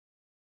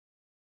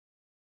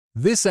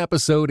This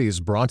episode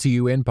is brought to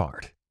you in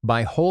part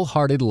by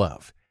Wholehearted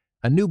Love,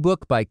 a new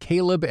book by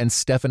Caleb and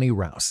Stephanie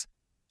Rouse.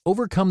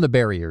 Overcome the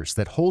barriers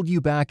that hold you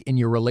back in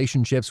your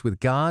relationships with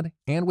God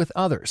and with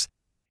others,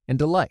 and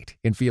delight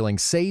in feeling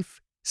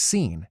safe,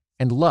 seen,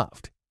 and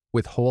loved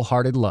with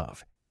Wholehearted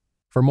Love.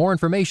 For more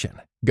information,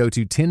 go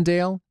to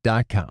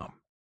Tyndale.com.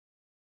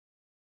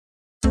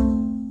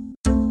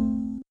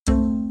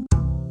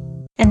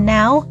 And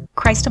now,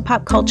 Christ in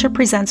Pop Culture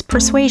presents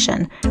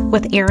Persuasion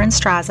with Aaron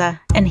Straza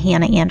and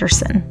Hannah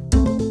Anderson.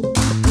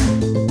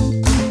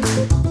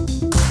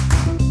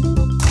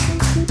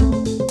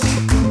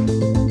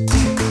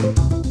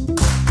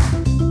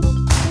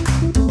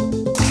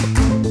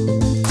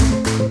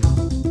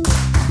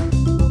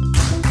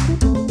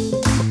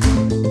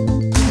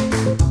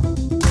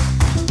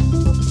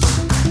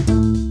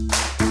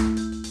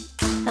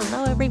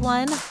 Hello,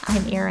 everyone.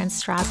 I'm Aaron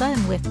Straza,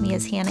 and with me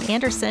is Hannah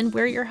Anderson.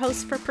 We're your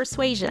hosts for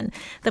Persuasion,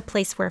 the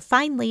place where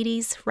fine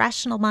ladies,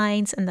 rational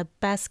minds, and the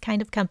best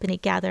kind of company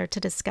gather to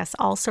discuss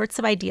all sorts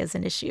of ideas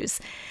and issues.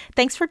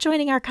 Thanks for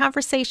joining our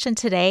conversation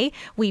today.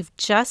 We've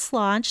just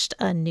launched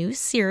a new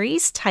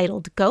series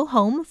titled Go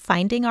Home,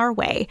 Finding Our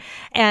Way.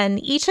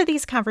 And each of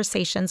these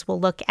conversations will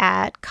look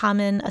at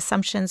common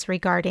assumptions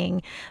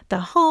regarding the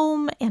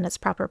home and its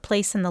proper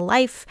place in the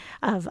life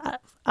of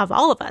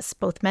all of us,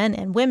 both men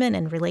and women,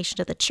 in relation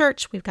to the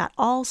church. We've got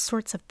all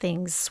sorts of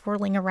things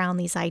swirling around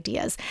these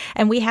ideas.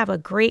 And we have a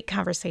great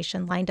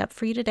conversation lined up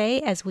for you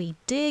today as we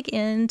dig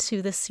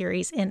into the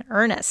series in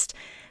earnest.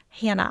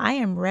 Hannah, I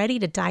am ready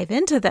to dive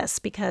into this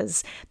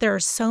because there are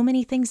so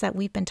many things that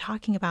we've been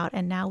talking about,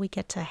 and now we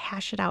get to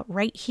hash it out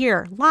right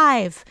here,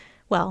 live.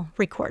 Well,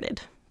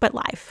 recorded, but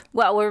live.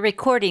 Well, we're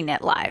recording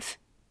it live.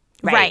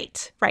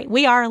 Right.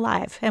 We are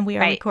live, and we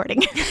are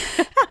recording.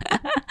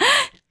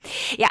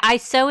 Yeah, I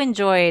so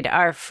enjoyed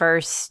our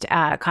first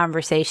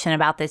conversation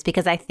about this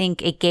because I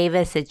think it gave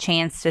us a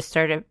chance to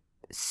sort of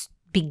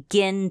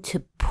begin to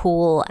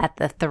pull at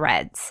the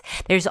threads.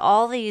 There's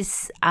all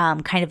these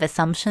kind of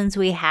assumptions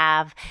we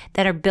have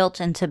that are built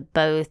into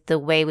both the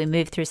way we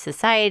move through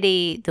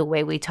society, the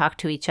way we talk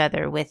to each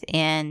other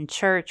within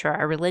church or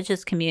our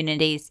religious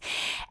communities.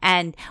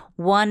 And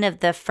one of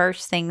the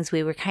first things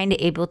we were kind of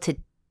able to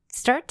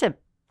start to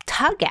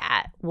tug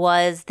at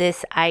was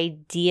this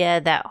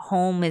idea that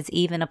home is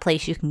even a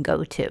place you can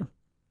go to,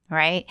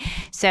 right?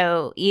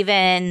 So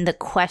even the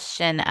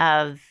question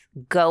of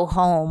go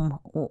home,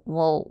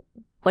 well,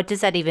 what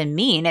does that even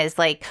mean? Is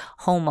like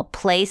home a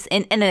place?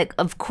 And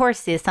of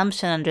course, the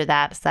assumption under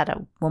that is that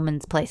a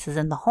woman's place is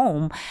in the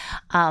home.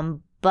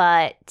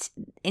 But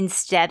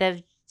instead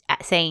of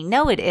saying,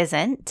 no, it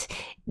isn't,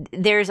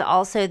 there's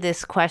also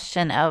this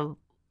question of,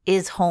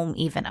 is home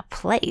even a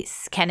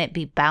place? Can it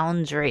be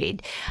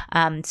boundaried?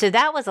 So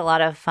that was a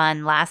lot of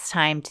fun last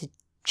time to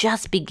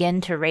just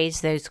begin to raise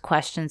those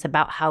questions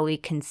about how we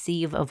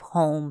conceive of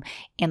home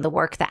and the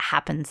work that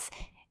happens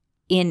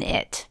in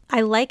it. I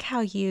like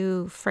how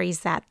you phrase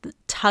that,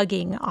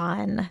 tugging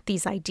on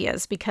these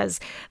ideas, because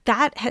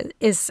that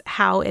is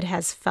how it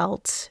has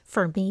felt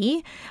for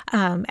me.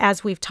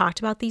 As we've talked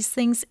about these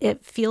things,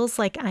 it feels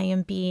like I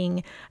am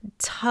being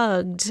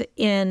tugged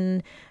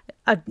in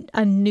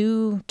a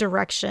new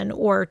direction,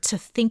 or to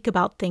think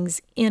about things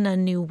in a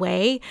new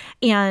way.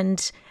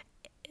 And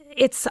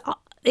it's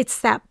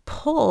that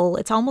pull.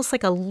 It's almost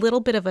like a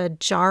little bit of a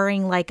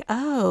jarring, like,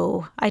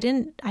 oh, I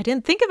didn't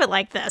think of it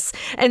like this.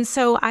 And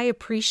so I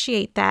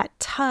appreciate that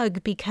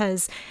tug,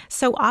 because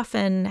so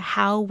often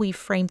how we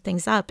frame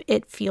things up,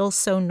 it feels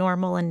so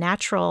normal and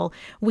natural.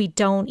 We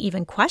don't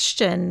even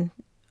question,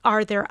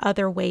 are there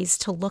other ways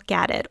to look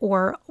at it?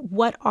 Or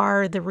what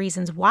are the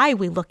reasons why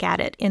we look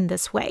at it in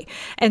this way?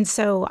 And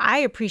so I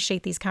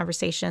appreciate these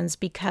conversations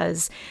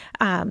because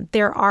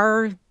there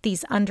are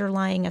these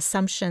underlying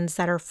assumptions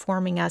that are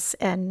forming us,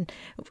 and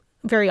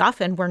very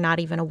often we're not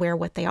even aware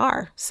what they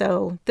are.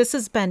 So this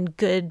has been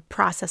good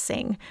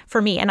processing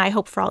for me, and I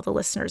hope for all the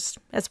listeners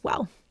as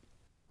well.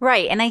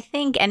 Right. And I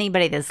think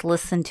anybody that's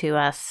listened to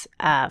us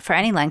for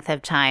any length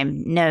of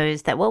time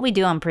knows that what we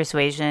do on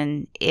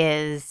Persuasion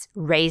is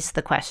raise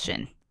the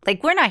question.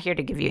 Like, we're not here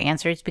to give you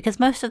answers because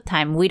most of the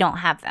time we don't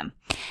have them.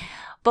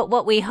 But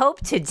what we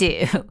hope to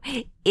do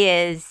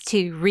is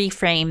to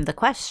reframe the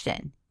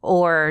question,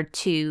 or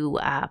to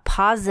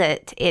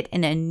posit it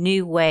in a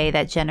new way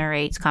that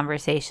generates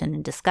conversation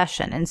and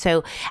discussion. And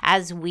so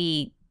as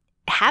we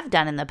have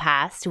done in the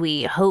past,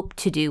 we hope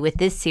to do with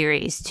this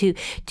series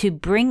to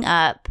bring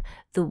up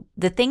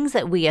the things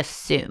that we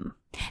assume,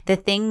 the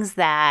things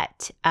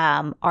that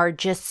are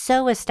just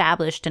so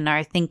established in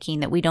our thinking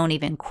that we don't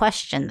even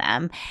question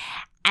them,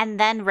 and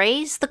then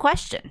raise the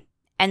question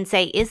and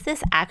say, is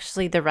this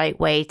actually the right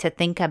way to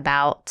think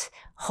about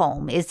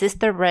home? Is this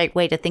the right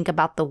way to think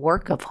about the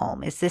work of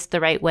home? Is this the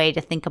right way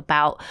to think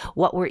about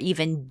what we're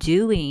even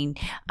doing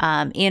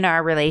in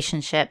our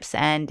relationships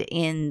and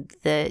in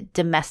the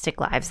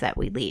domestic lives that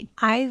we lead?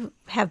 I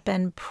have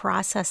been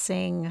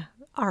processing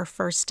our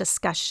first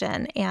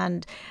discussion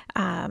and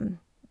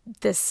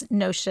this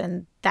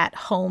notion that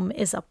home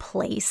is a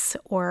place,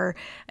 or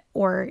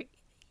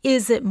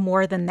is it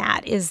more than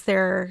that? Is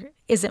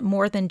it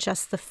more than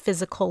just the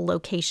physical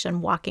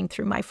location walking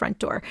through my front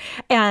door?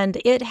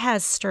 And it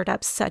has stirred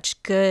up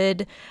such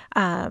good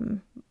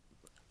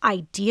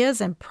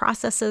ideas and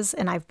processes,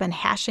 and I've been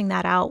hashing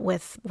that out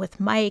with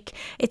Mike.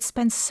 It's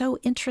been so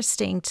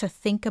interesting to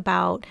think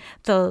about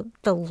the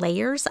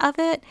layers of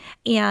it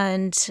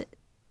and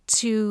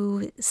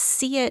to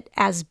see it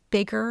as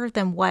bigger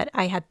than what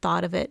I had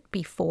thought of it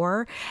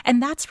before.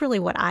 And that's really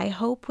what I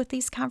hope with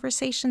these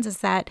conversations, is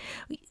that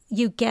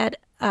you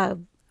get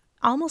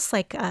almost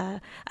like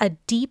a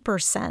deeper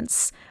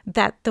sense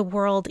that the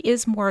world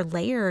is more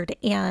layered,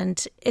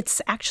 and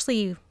it's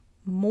actually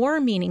more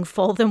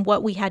meaningful than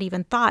what we had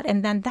even thought.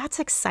 And then that's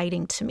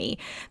exciting to me,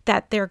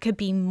 that there could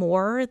be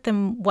more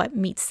than what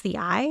meets the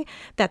eye,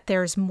 that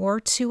there's more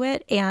to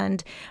it.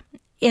 And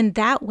in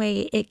that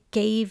way, it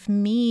gave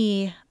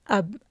me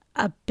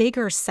a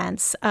bigger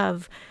sense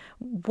of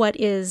what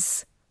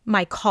is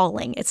my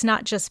calling. It's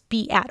not just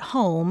be at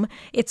home.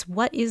 It's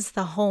what is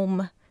the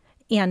home,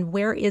 and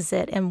where is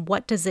it, and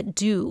what does it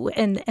do?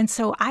 And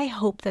so I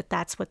hope that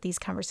that's what these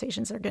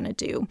conversations are going to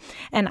do.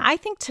 And I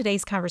think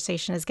today's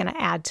conversation is going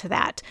to add to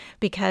that,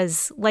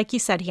 because like you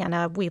said,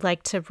 Hannah, we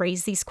like to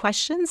raise these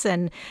questions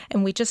and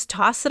we just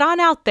toss it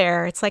on out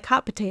there. It's like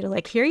hot potato,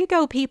 like, here you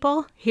go,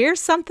 people. Here's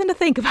something to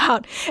think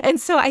about.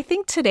 And so I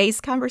think today's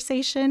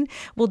conversation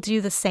will do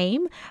the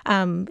same.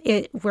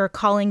 We're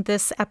calling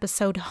this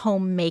episode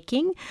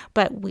Homemaking,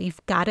 but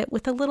we've got it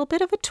with a little bit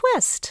of a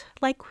twist,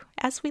 like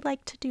as we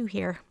like to do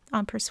here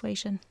on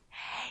Persuasion.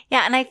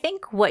 Yeah, and I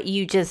think what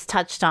you just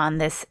touched on,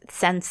 this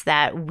sense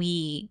that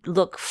we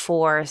look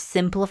for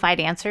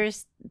simplified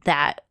answers,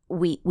 that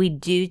we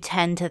do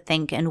tend to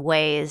think in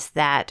ways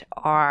that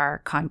are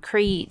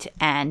concrete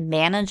and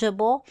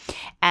manageable.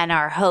 And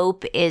our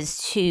hope is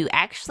to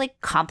actually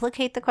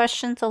complicate the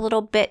questions a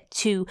little bit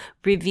to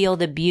reveal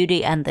the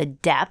beauty and the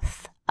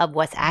depth of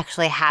what's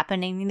actually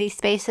happening in these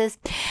spaces.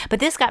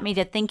 But this got me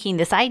to thinking,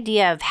 this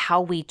idea of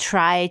how we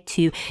try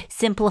to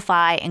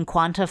simplify and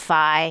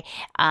quantify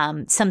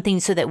something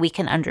so that we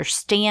can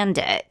understand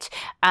it,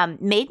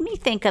 made me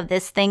think of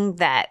this thing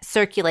that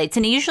circulates,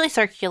 and it usually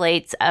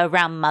circulates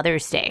around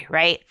Mother's Day,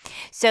 right?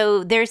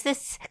 So there's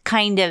this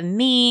kind of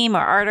meme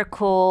or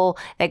article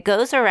that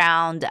goes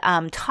around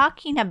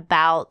talking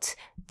about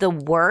the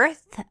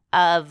worth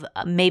of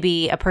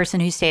maybe a person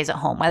who stays at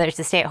home, whether it's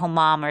a stay-at-home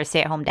mom or a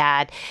stay-at-home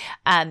dad,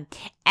 and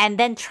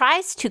then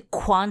tries to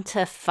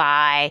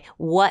quantify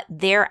what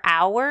their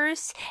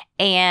hours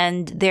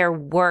and their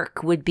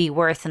work would be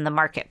worth in the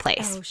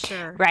marketplace. Oh,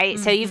 sure. Right?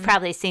 Mm-hmm. So you've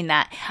probably seen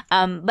that.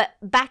 But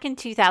back in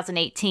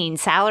 2018,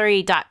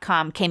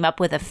 Salary.com came up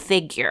with a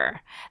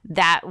figure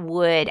that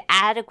would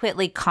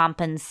adequately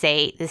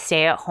compensate the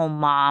stay-at-home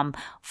mom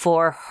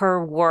for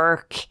her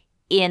work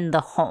in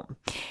the home.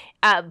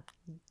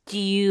 Do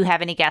you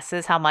have any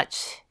guesses how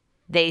much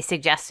they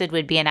suggested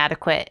would be an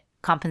adequate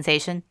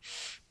compensation?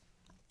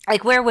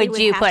 Like, where would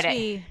you put it?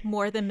 Be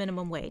more than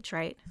minimum wage,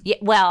 right? Yeah.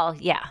 Well,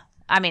 yeah.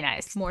 I mean,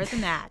 more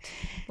than that.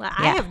 Well,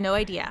 I have no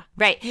idea.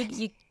 Right.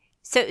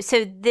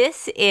 So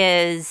this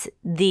is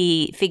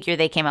the figure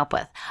they came up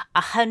with: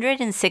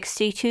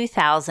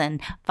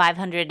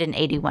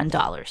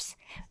 $162,581 as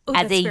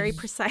that's very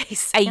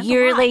precise. A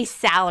yearly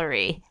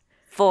salary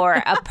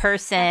for a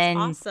person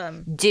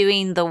awesome.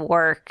 Doing the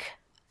work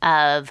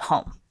of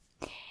home.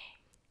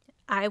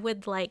 I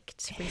would like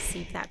to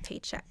receive that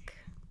paycheck.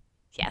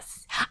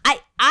 Yes.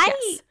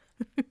 Yes.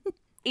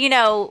 You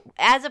know,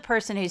 as a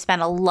person who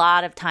spent a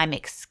lot of time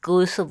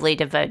exclusively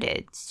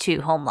devoted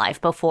to home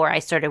life before I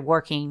started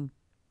working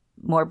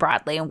more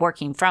broadly and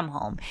working from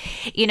home,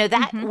 you know,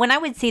 that when I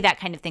would see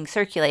that kind of thing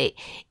circulate,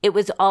 it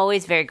was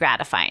always very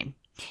gratifying.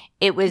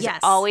 It was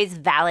always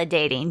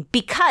validating,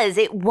 because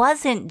it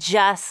wasn't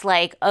just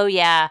like, oh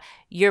yeah,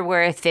 you're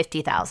worth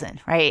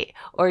 50,000, right?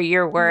 Or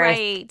you're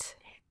worth,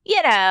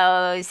 you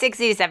know,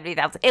 60 to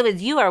 70,000. It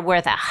was, you are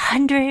worth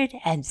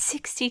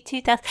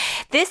 162,000.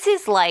 This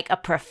is like a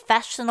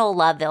professional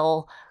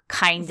level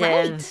kind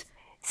of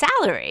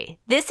salary.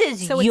 This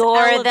is so it's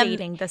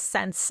elevating the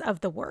sense of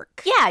the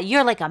work. Yeah,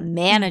 you're like a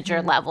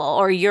manager level,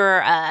 or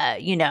you're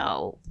you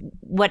know,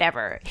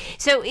 whatever.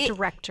 So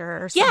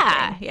director or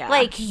something. Yeah,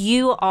 like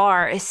you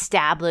are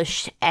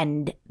established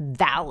and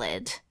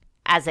valid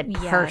as a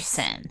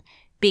person,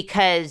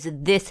 because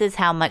this is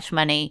how much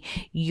money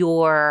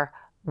your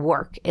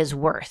work is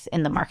worth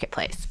in the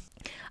marketplace.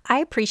 I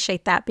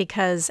appreciate that,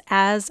 because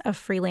as a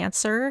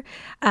freelancer,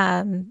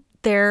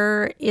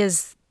 there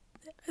is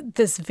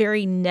this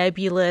very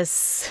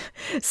nebulous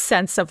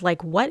sense of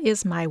like, what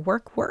is my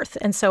work worth?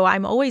 And so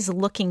I'm always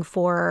looking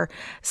for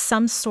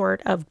some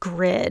sort of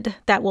grid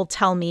that will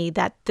tell me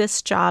that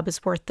this job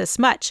is worth this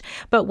much.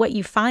 But what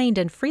you find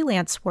in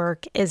freelance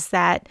work is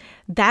that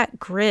that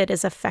grid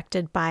is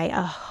affected by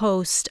a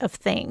host of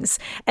things.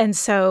 And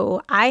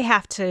so I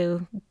have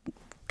to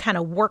kind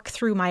of work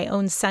through my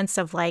own sense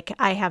of like,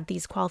 I have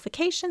these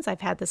qualifications, I've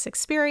had this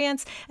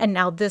experience, and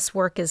now this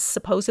work is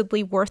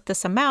supposedly worth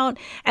this amount.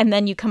 And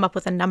then you come up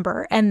with a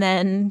number, and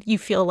then you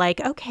feel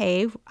like,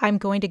 okay, I'm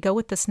going to go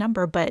with this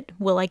number, but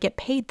will I get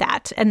paid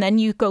that? And then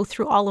you go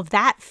through all of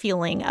that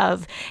feeling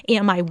of,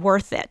 am I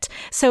worth it?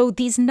 So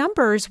these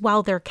numbers,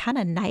 while they're kind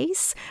of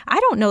nice, I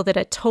don't know that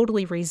it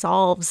totally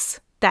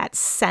resolves that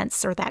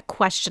sense or that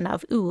question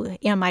of, ooh,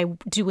 am I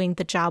doing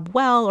the job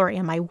well, or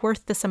am I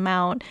worth this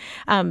amount?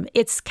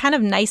 It's kind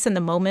of nice in the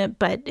moment,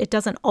 but it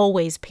doesn't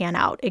always pan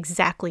out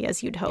exactly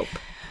as you'd hope.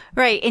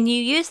 Right. And you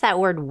use that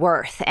word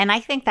worth. And I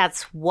think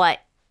that's what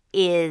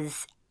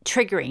is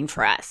triggering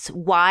for us,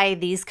 why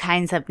these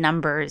kinds of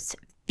numbers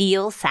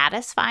feel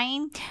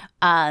satisfying.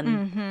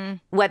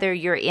 Whether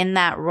you're in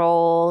that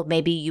role,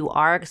 maybe you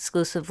are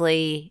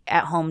exclusively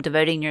at home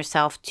devoting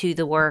yourself to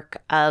the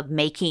work of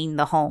making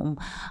the home.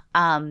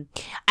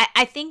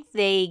 I think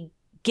they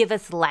give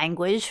us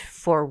language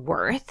for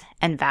worth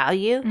and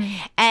value.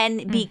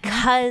 And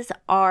because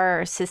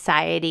our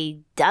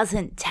society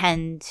doesn't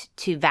tend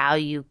to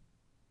value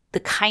the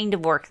kind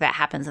of work that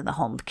happens in the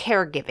home,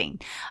 caregiving,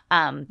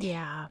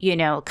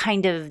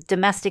 kind of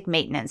domestic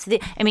maintenance.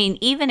 I mean,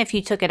 even if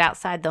you took it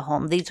outside the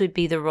home, these would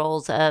be the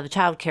roles of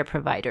childcare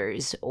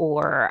providers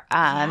or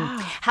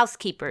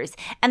housekeepers.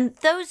 And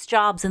those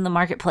jobs in the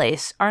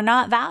marketplace are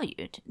not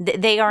valued.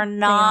 They are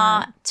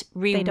not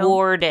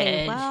rewarded.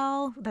 They don't pay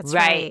well. That's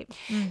right.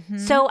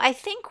 So I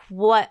think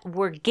what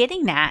we're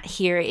getting at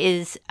here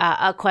is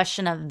a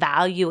question of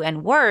value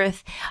and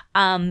worth.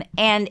 And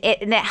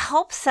it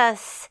helps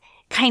us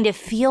kind of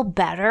feel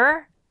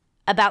better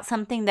about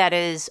something that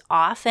is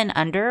often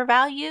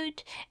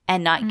undervalued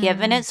and not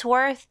given its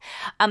worth.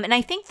 And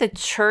I think the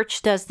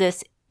church does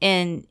this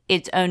in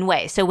its own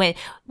way. So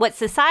what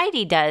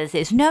society does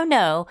is,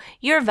 no,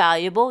 you're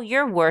valuable,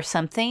 you're worth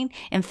something.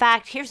 In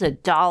fact, here's a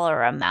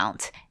dollar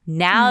amount.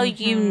 Now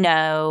you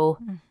know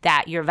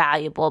that you're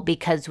valuable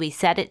because we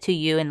said it to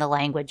you in the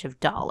language of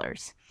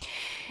dollars.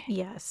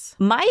 Yes.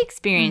 My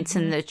experience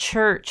in the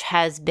church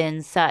has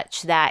been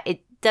such that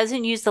it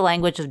doesn't use the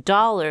language of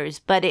dollars,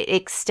 but it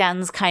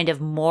extends kind of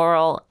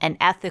moral and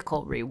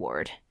ethical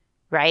reward,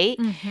 right?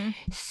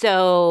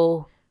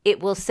 So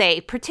it will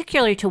say,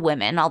 particularly to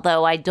women,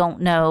 although I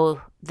don't know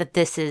that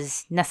this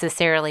is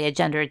necessarily a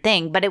gendered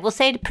thing, but it will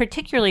say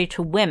particularly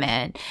to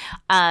women,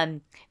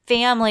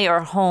 family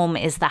or home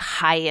is the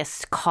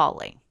highest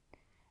calling,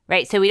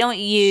 right? So we don't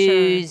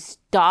use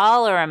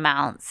dollar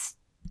amounts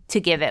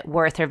to give it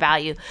worth or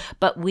value,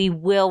 but we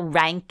will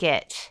rank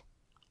it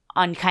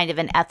on kind of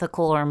an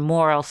ethical or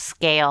moral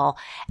scale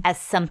as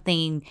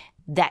something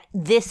that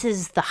this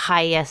is the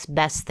highest,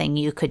 best thing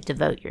you could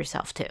devote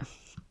yourself to.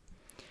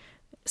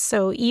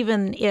 So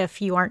even if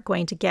you aren't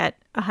going to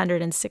get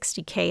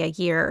 $160K a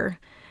year,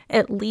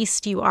 at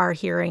least you are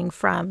hearing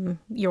from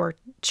your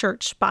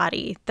church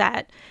body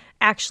that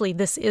actually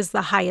this is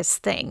the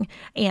highest thing,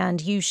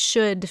 and you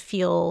should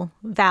feel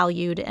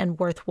valued and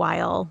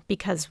worthwhile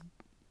because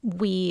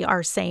we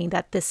are saying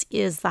that this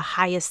is the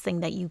highest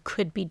thing that you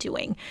could be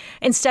doing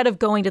instead of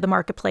going to the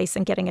marketplace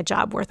and getting a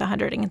job worth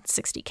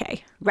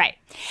 $160K. Right.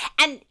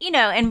 And,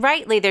 and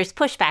rightly, there's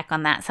pushback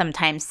on that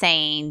sometimes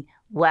saying,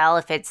 well,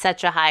 if it's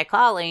such a high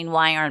calling,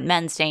 why aren't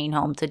men staying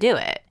home to do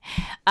it?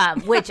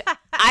 Which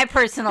I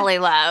personally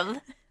love.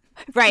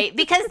 Right,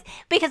 because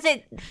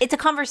it's a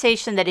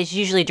conversation that is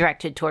usually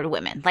directed toward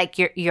women. Like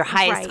your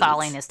highest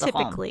calling is the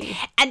typically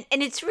home.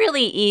 And it's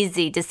really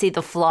easy to see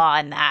the flaw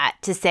in that,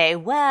 to say,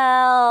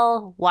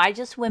 well, why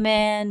just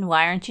women?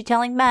 Why aren't you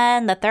telling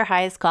men that their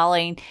highest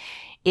calling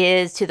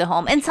is to the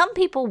home? And some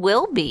people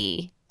will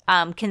be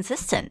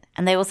consistent,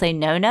 and they will say,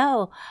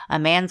 no, a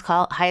man's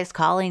highest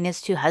calling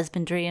is to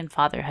husbandry and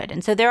fatherhood.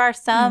 And so there are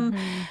some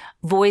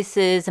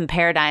voices and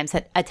paradigms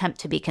that attempt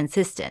to be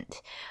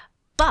consistent.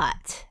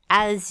 But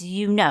as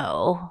you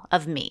know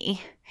of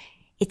me,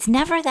 it's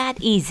never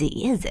that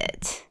easy, is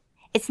it?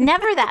 It's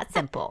never that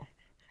simple.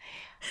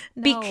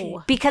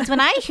 No. Because when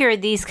I hear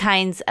these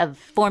kinds of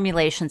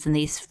formulations and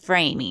these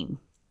framing,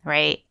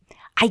 right,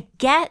 I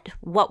get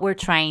what we're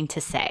trying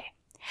to say.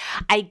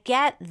 I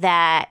get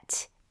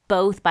that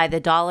both by the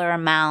dollar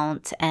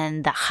amount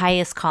and the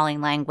highest calling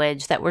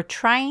language that we're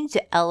trying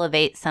to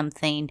elevate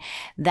something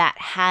that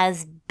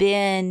has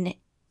been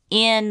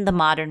in the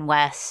modern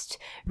West,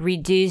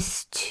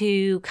 reduced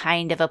to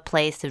kind of a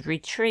place of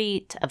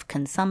retreat, of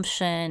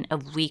consumption,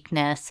 of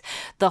weakness.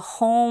 The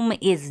home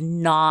is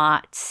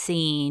not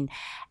seen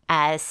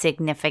as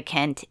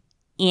significant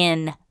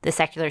in the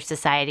secular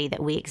society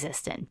that we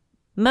exist in.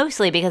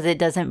 Mostly because it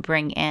doesn't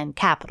bring in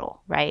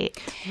capital, right?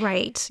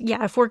 Right.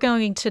 Yeah. If we're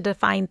going to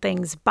define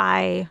things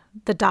by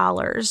the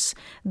dollars,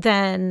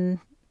 then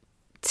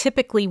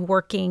typically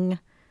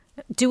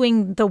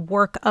doing the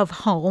work of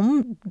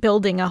home,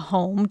 building a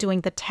home,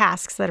 doing the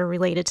tasks that are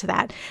related to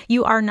that,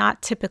 you are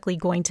not typically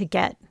going to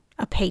get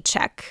a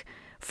paycheck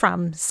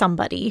from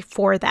somebody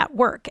for that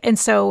work. And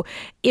so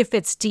if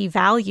it's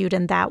devalued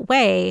in that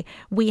way,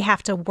 we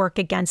have to work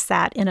against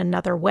that in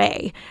another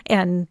way.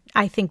 And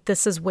I think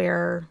this is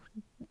where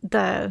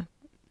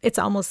it's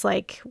almost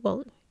like,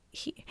 well,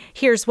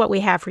 here's what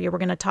we have for you. We're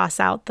going to toss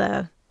out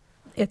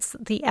it's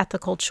the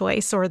ethical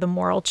choice or the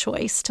moral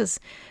choice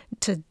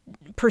to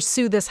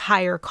pursue this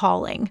higher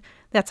calling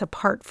that's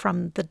apart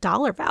from the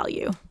dollar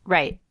value.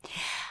 Right.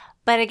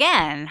 But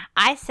again,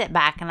 I sit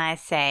back and I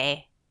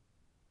say,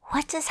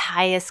 what does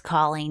highest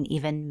calling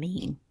even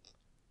mean?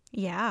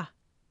 Yeah.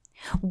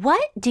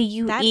 What do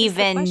you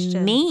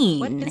even mean?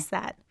 What is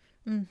that?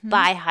 Mm-hmm.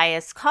 By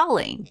highest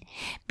calling?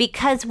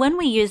 Because when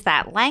we use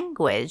that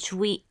language,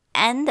 we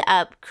end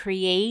up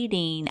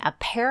creating a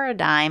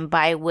paradigm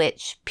by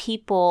which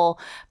people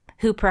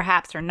who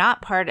perhaps are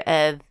not part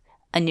of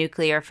a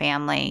nuclear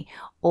family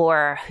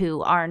or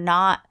who are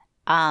not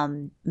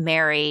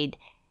married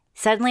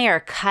suddenly are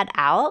cut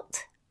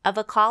out of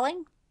a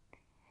calling.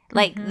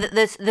 Like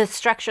the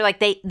structure, like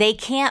they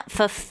can't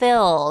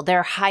fulfill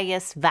their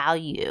highest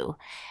value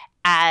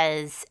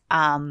as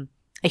a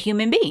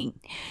human being.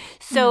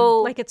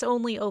 So like it's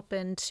only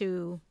open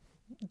to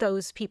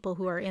those people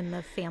who are in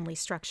the family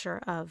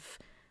structure of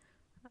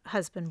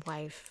husband,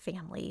 wife,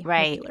 family,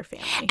 right. nuclear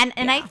family.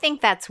 And I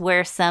think that's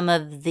where some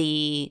of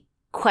the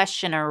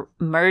question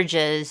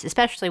emerges,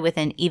 especially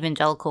within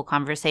evangelical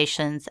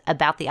conversations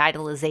about the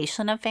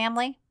idolization of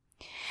family.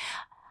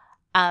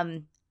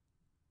 I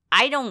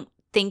don't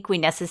think we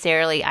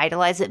necessarily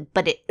idolize it,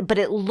 but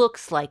it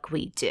looks like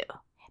we do,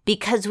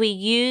 because we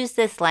use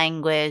this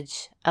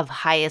language of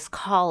highest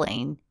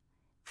calling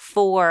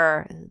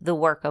for the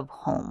work of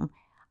home.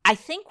 I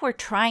think we're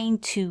trying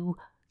to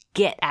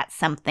get at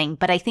something,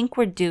 but I think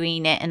we're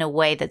doing it in a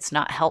way that's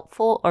not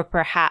helpful, or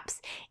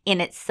perhaps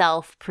in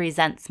itself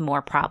presents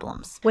more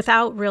problems.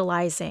 Without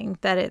realizing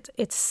that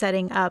it's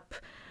setting up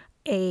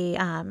a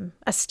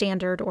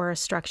standard or a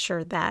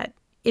structure that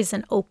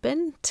isn't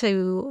open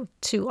to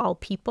all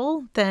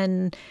people,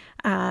 then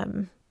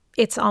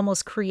it's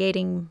almost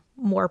creating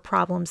more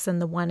problems than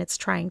the one it's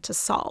trying to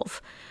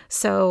solve.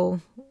 So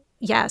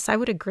yes, I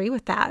would agree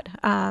with that.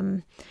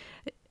 And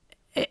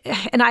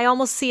I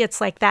almost see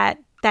it's like that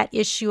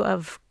issue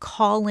of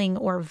calling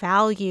or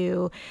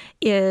value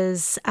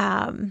is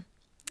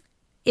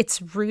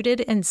it's rooted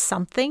in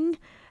something,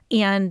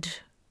 and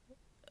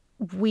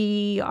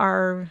we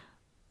are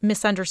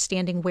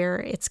misunderstanding where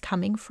it's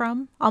coming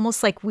from.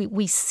 Almost like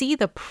we see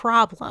the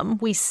problem,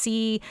 we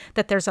see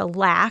that there's a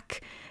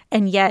lack,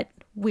 and yet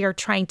we are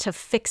trying to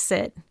fix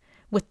it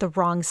with the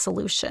wrong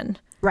solution.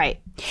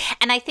 Right.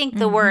 And I think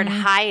the word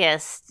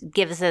highest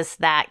gives us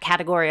that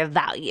category of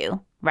value,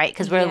 right?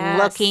 Because we're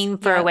looking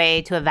for a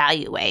way to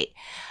evaluate.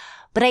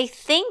 But I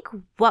think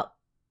what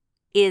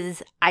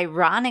is,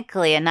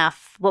 ironically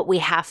enough, what we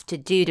have to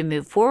do to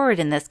move forward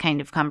in this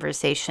kind of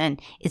conversation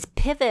is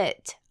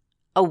pivot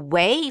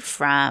away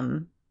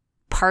from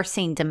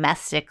parsing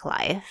domestic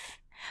life,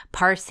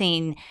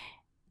 parsing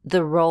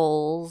the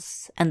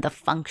roles and the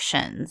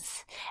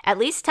functions, at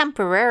least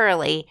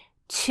temporarily,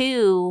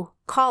 to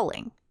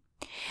calling.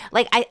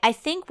 Like, I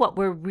think what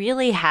we're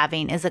really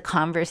having is a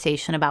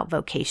conversation about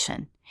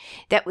vocation,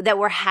 that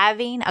we're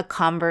having a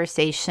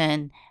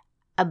conversation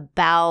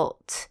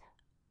about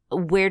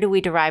where do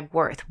we derive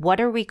worth? What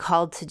are we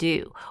called to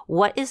do?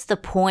 What is the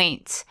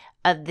point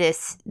of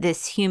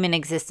this human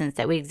existence,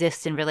 that we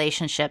exist in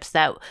relationships,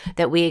 that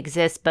we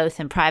exist both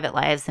in private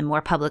lives and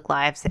more public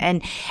lives?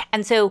 And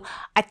so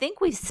I think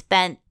we've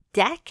spent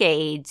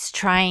decades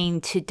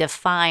trying to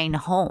define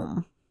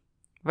home,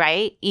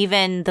 right?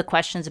 Even the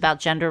questions about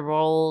gender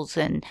roles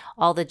and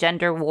all the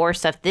gender war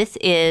stuff. This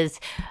is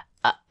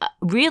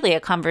really a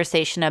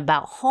conversation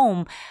about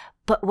home.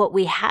 But what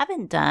we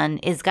haven't done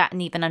is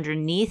gotten even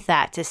underneath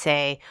that to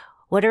say,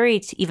 what are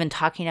we even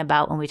talking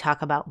about when we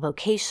talk about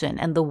vocation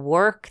and the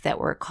work that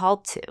we're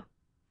called to?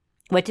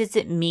 What does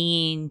it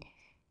mean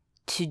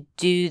to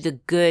do the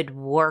good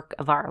work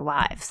of our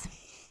lives?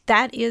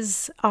 That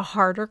is a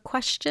harder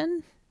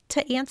question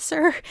to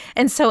answer.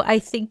 And so I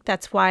think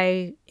that's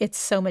why it's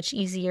so much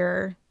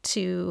easier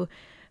to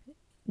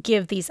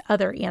give these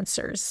other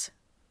answers.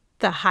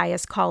 The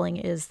highest calling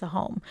is the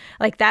home.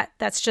 Like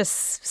that's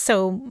just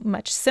so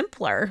much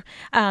simpler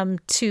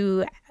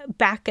to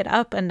back it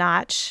up a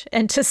notch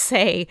and to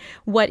say,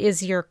 what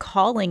is your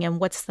calling and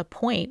what's the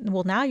point?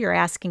 Well, now you're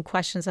asking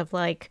questions of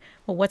like,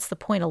 well, what's the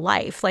point of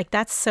life? Like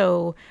that's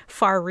so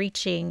far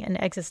reaching and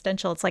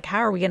existential. It's like, how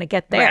are we going to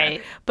get there?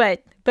 Right.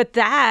 But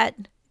that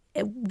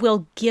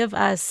will give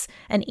us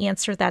an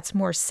answer that's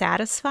more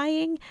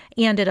satisfying,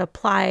 and it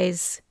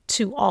applies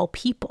to all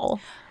people.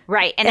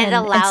 Right. And it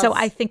allows. And so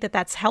I think that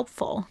that's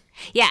helpful.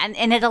 Yeah.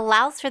 And it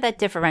allows for that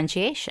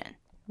differentiation,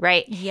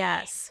 right?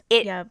 Yes.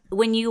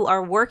 When you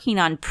are working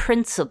on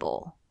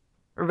principle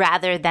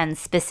rather than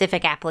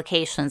specific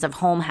applications of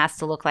home has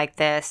to look like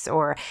this,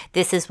 or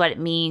this is what it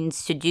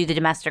means to do the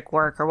domestic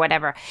work or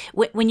whatever.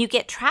 When you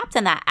get trapped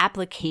in that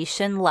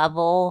application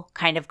level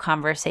kind of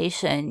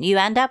conversation, you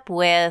end up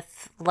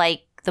with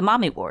like the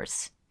mommy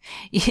wars.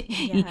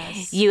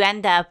 Yes. You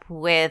end up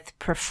with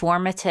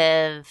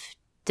performative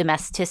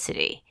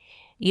domesticity.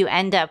 You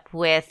end up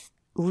with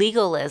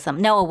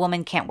legalism. No, a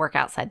woman can't work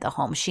outside the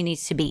home. She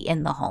needs to be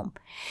in the home.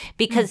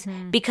 Because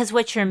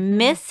what you're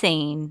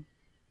missing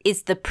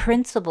is the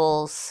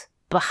principles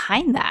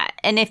behind that.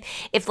 And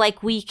if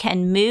like we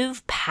can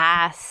move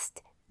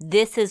past,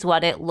 this is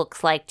what it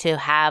looks like to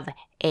have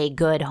a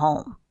good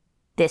home,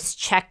 this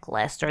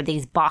checklist or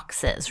these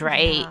boxes,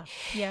 right?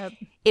 Yeah. Yep.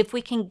 If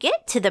we can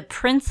get to the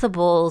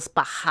principles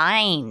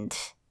behind,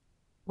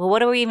 well,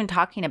 what are we even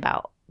talking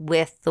about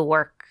with the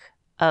work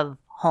of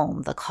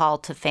home, the call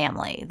to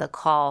family, the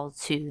call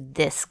to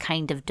this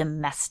kind of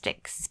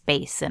domestic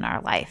space in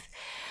our life?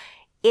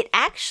 It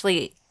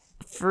actually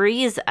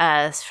frees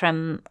us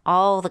from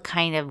all the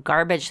kind of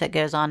garbage that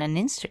goes on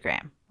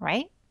Instagram,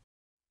 right?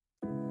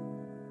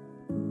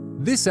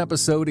 This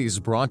episode is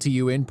brought to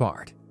you in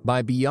part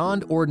by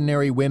Beyond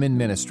Ordinary Women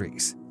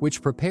Ministries,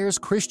 which prepares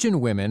Christian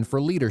women for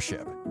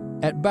leadership.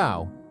 At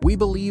BOW, we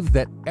believe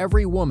that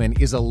every woman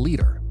is a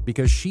leader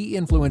because she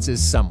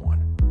influences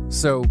someone.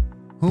 So,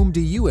 whom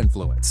do you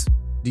influence?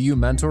 Do you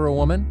mentor a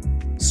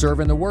woman? Serve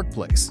in the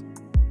workplace?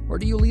 Or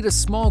do you lead a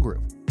small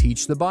group,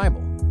 teach the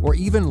Bible, or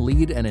even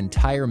lead an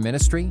entire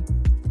ministry?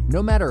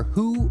 No matter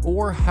who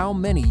or how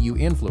many you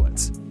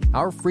influence,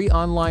 our free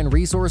online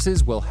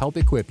resources will help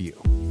equip you.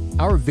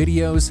 Our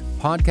videos,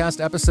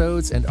 podcast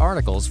episodes, and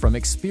articles from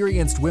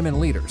experienced women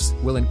leaders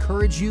will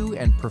encourage you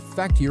and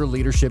perfect your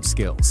leadership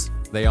skills.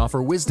 They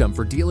offer wisdom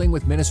for dealing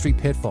with ministry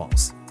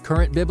pitfalls,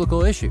 current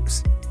biblical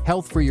issues,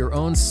 health for your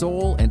own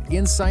soul, and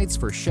insights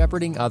for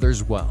shepherding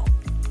others well.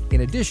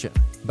 In addition,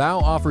 BOW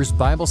offers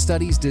Bible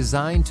studies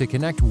designed to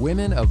connect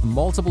women of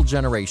multiple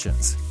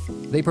generations.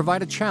 They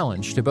provide a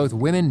challenge to both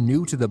women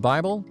new to the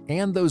Bible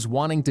and those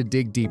wanting to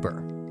dig deeper.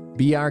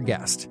 Be our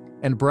guest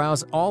and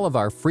browse all of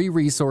our free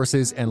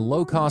resources and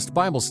low-cost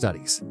Bible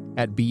studies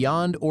at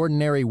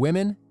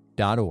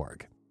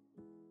beyondordinarywomen.org.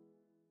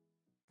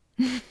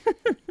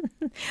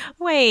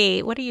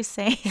 Wait, what are you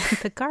saying?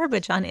 The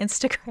garbage on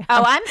Instagram.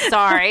 Oh, I'm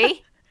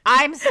sorry.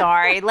 I'm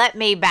sorry. Let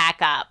me back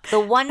up. The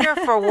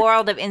wonderful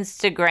world of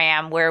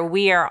Instagram, where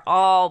we are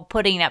all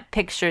putting up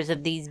pictures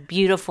of these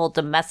beautiful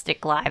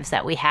domestic lives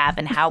that we have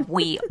and how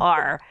we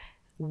are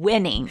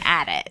winning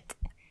at it.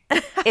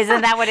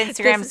 Isn't that what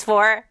Instagram's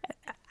for?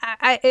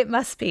 It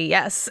must be,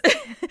 yes.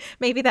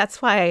 Maybe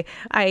that's why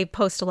I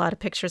post a lot of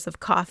pictures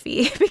of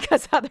coffee,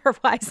 because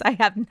otherwise I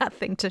have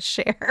nothing to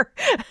share.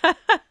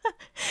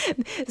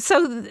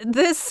 So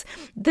this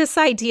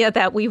idea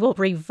that we will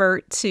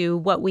revert to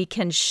what we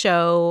can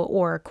show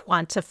or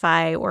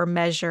quantify or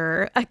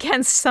measure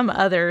against some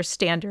other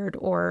standard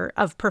or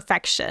of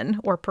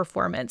perfection or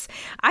performance,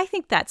 I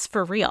think that's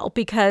for real,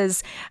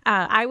 because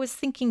I was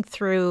thinking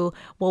through,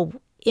 well,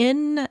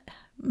 in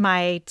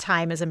my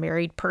time as a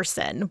married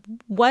person,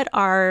 what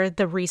are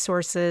the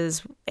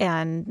resources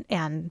and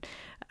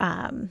kind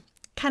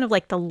of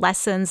like the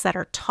lessons that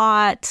are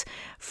taught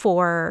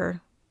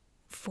for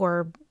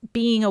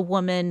being a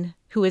woman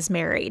who is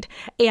married?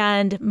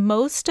 And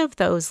most of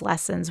those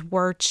lessons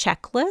were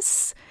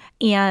checklists,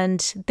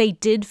 and they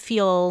did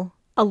feel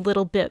a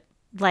little bit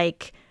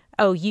like,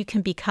 oh, you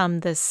can become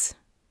this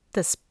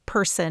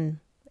person,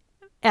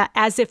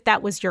 as if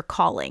that was your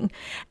calling.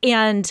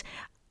 And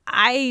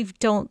I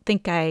don't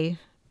think I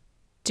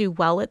do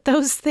well at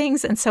those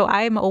things. And so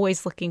I'm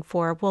always looking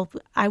for, well,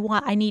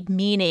 I need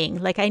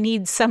meaning, like I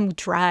need some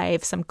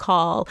drive, some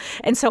call.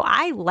 And so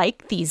I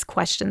like these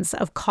questions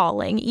of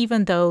calling,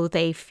 even though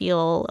they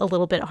feel a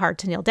little bit hard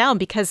to nail down,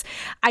 because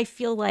I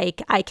feel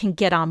like I can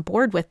get on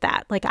board with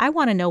that. Like, I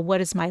want to know,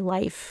 what is my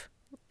life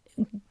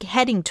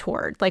heading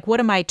toward? Like,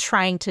 what am I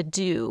trying to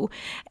do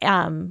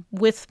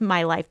with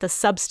my life, the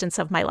substance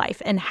of my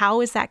life, and how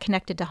is that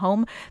connected to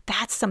home?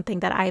 That's something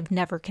that I've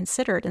never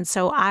considered. And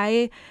so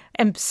I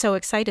am so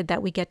excited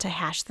that we get to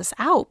hash this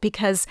out,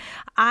 because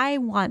I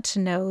want to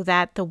know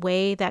that the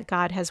way that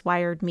God has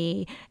wired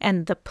me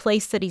and the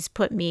place that he's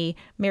put me,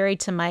 married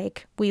to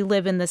Mike, we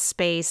live in this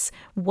space.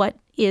 What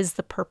is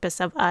the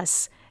purpose of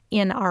us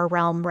in our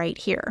realm right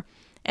here?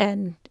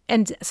 And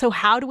so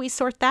how do we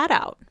sort that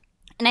out?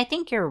 And I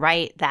think you're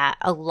right that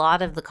a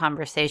lot of the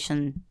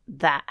conversation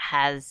that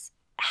has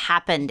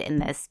happened in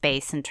this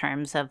space in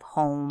terms of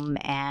home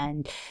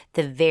and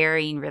the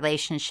varying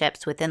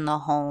relationships within the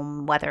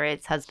home, whether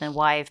it's husband,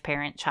 wife,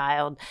 parent,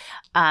 child,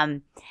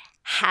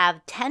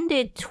 have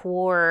tended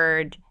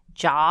toward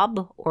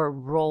job or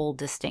role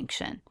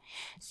distinction.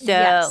 So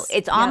Yes.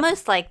 it's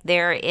almost like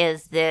there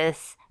is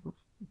this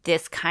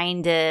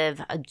kind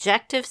of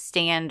objective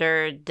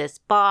standard, this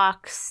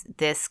box,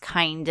 this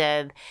kind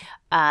of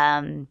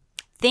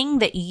thing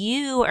that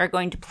you are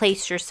going to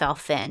place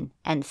yourself in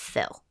and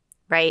fill,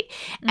 right?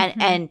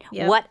 Mm-hmm. And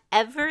Yep.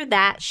 whatever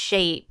that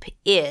shape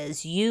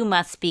is, you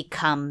must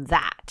become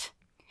that.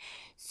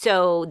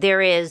 So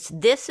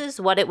this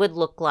is what it would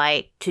look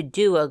like to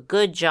do a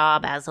good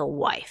job as a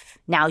wife.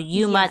 Now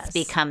you must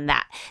Yes. become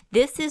that.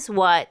 This is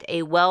what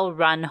a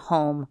well-run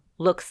home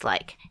looks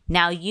like.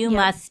 Now you Yep.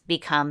 must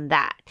become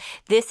that.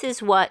 This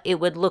is what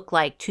it would look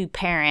like to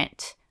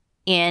parent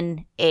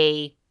in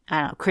a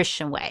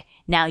Christian way.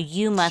 Now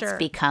you must Sure.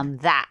 become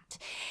that.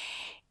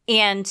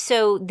 And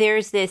so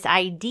there's this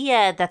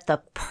idea that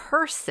the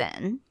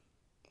person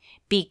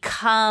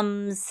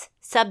becomes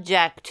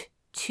subject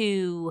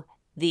to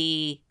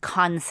the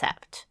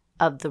concept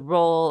of the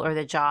role or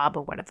the job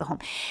or what of the home.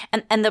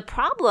 And the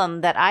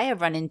problem that I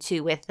have run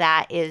into with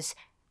that is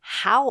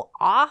how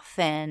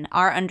often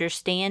our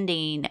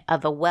understanding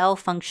of a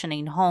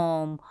well-functioning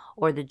home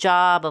or the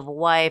job of a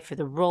wife or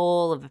the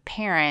role of a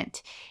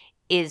parent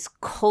is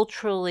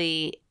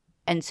culturally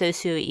and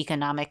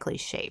socioeconomically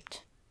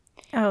shaped.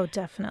 Oh,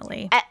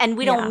 definitely. And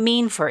we don't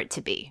mean for it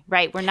to be,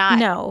 right? We're not.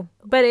 No,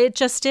 but it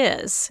just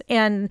is.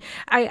 And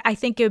I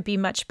think it would be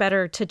much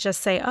better to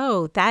just say,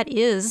 oh, that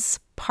is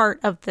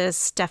part of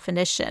this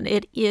definition.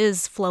 It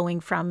is flowing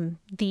from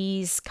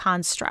these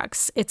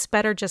constructs. It's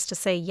better just to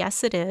say,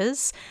 yes, it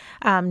is.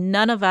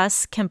 None of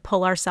us can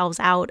pull ourselves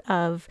out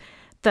of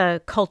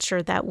the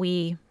culture that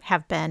we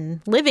have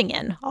been living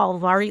in all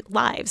of our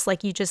lives.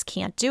 Like, you just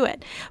can't do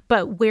it.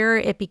 But where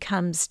it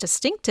becomes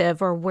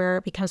distinctive or where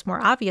it becomes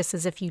more obvious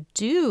is if you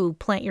do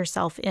plant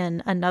yourself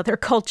in another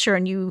culture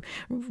and you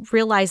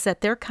realize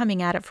that they're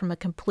coming at it from a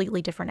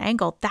completely different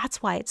angle.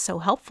 That's why it's so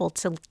helpful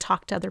to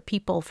talk to other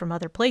people from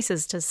other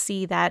places to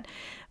see that,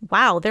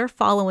 wow, they're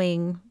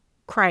following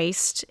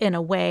Christ in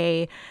a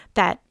way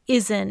that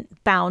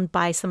isn't bound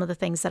by some of the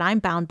things that I'm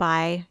bound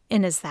by.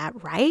 And is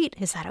that right?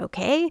 Is that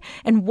okay?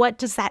 And what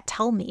does that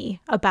tell me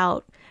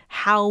about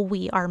how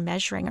we are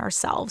measuring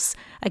ourselves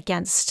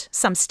against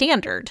some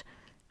standard?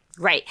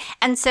 Right.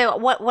 And so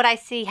what I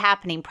see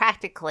happening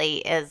practically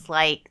is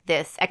like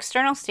this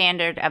external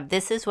standard of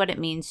this is what it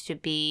means to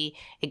be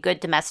a good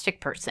domestic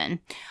person.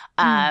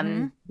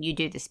 You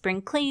do the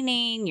spring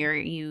cleaning,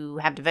 you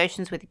have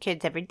devotions with the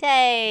kids every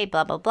day,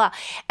 blah, blah, blah.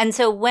 And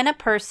so when a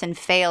person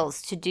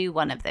fails to do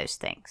one of those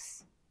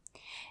things,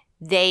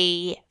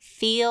 they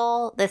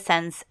feel the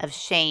sense of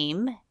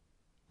shame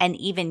and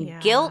even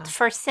guilt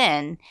for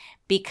sin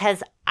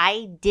because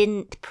I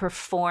didn't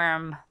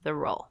perform the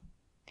role.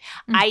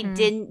 I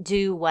didn't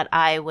do what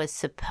I was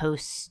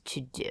supposed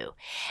to do.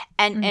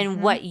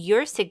 And what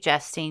you're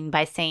suggesting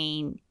by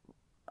saying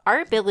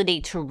our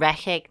ability to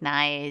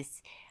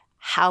recognize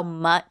how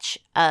much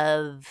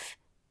of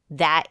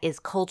that is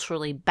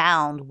culturally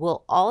bound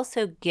will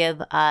also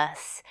give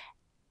us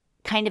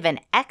kind of an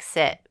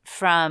exit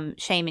from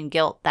shame and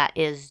guilt that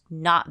is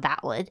not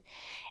valid.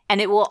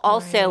 And it will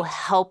also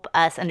help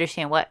us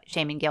understand what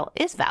shame and guilt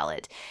is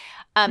valid.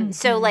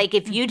 So like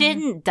if you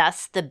didn't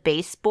dust the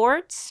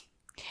baseboards,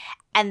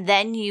 and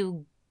then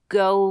you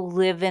go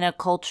live in a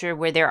culture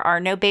where there are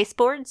no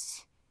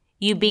baseboards,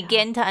 you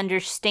begin to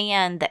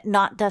understand that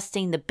not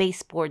dusting the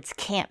baseboards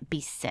can't be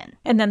sin.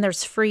 And then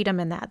there's freedom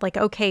in that. Like,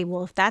 okay,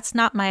 well, if that's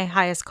not my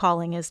highest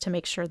calling is to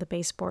make sure the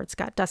baseboards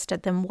got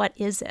dusted, then what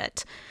is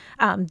it?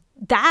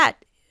 That,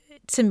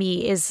 to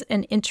me, is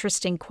an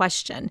interesting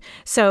question.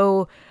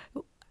 So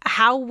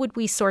how would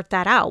we sort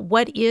that out?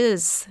 What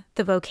is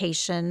the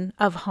vocation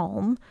of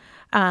home?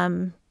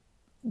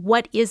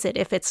 What is it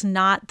if it's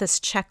not this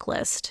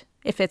checklist,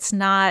 if it's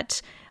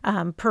not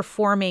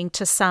performing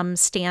to some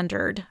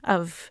standard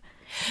of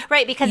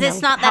because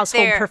it's not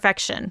household that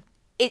perfection.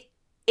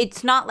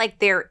 It's not like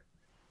there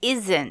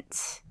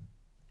isn't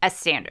a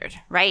standard,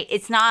 right?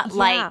 It's not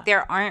like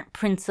there aren't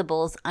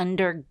principles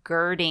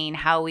undergirding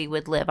how we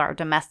would live our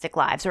domestic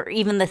lives or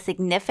even the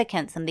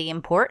significance and the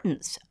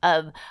importance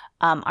of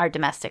our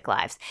domestic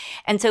lives.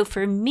 And so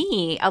for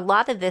me, a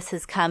lot of this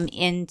has come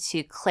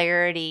into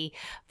clarity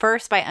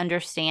first by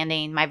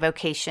understanding my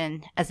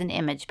vocation as an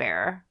image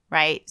bearer,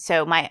 right?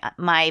 So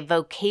my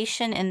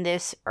vocation in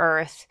this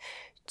earth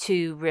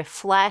to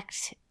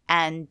reflect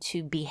and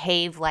to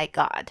behave like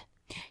God.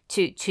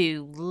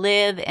 To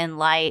live in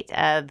light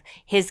of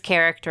his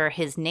character,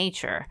 his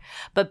nature,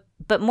 but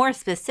more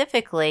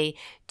specifically,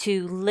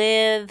 to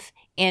live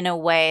in a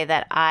way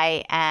that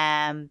I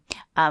am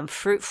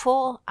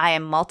fruitful, I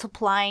am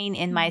multiplying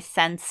in my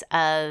sense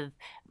of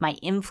my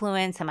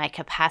influence and my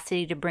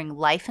capacity to bring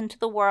life into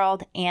the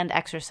world and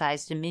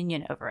exercise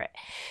dominion over it.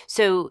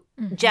 So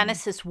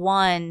Genesis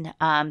 1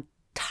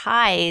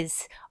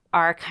 ties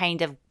our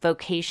kind of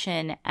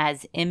vocation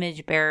as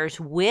image bearers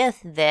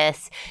with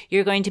this.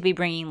 You're going to be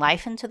bringing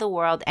life into the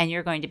world and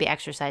you're going to be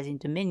exercising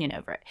dominion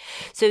over it.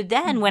 So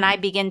then when I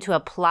begin to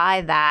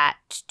apply that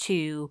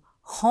to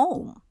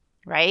home,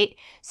 right?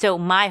 So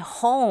my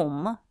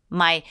home,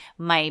 my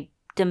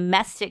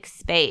domestic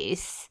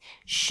space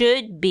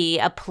should be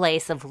a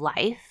place of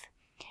life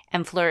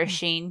and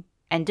flourishing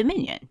and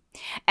dominion.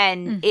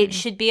 And it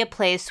should be a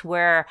place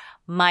where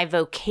my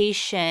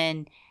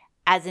vocation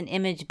as an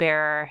image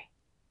bearer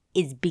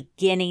is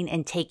beginning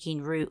and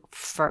taking root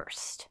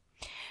first.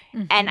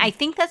 And I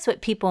think that's what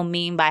people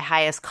mean by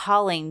highest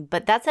calling,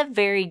 but that's a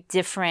very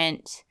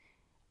different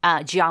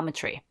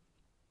geometry,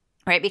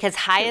 right? Because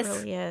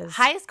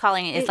highest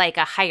calling is like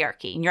a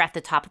hierarchy and you're at the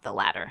top of the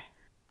ladder.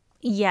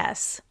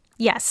 Yes.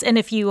 And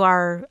if you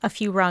are a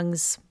few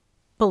rungs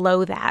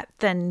below that,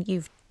 then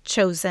you've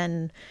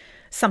chosen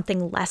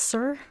something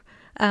lesser,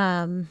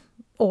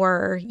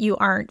 or you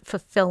aren't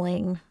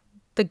fulfilling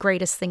the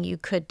greatest thing you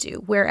could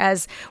do.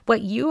 Whereas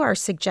what you are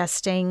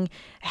suggesting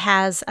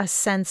has a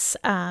sense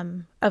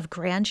of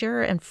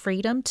grandeur and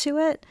freedom to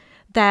it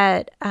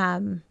that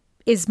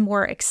is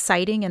more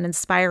exciting and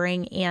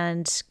inspiring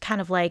and kind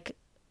of like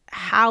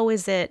how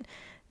is it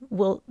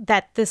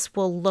that this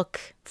will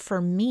look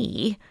for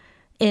me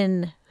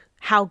in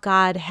how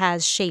God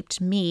has shaped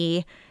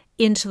me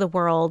into the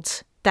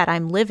world that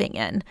I'm living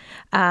in.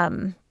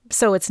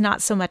 So it's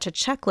not so much a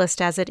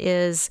checklist as it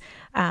is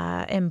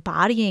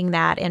embodying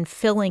that and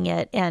filling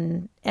it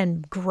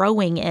and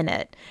growing in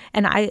it.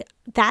 And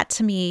that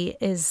to me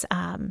is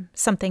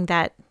something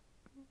that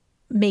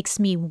makes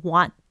me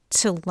want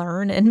to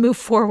learn and move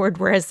forward,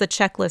 whereas the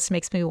checklist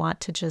makes me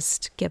want to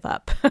just give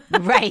up.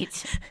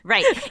 Right.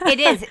 It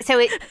is. So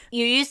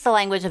you use the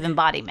language of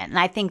embodiment, and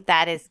I think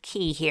that is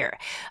key here.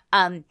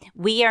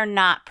 We are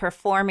not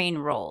performing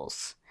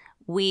roles.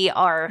 We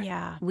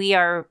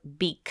are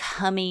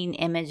becoming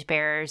image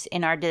bearers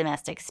in our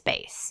domestic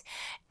space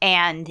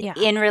and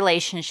in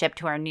relationship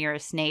to our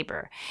nearest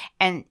neighbor.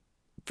 And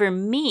for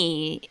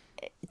me,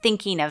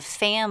 thinking of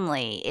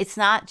family, it's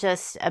not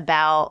just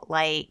about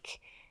like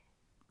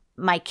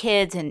my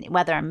kids and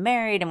whether I'm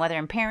married and whether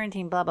I'm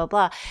parenting, blah, blah,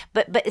 blah.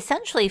 But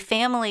essentially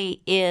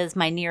family is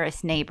my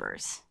nearest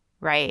neighbors,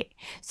 right?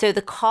 So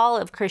the call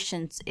of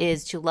Christians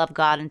is to love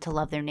God and to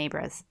love their neighbor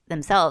as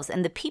themselves.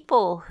 And the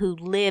people who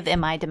live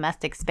in my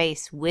domestic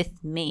space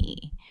with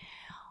me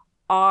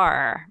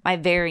are my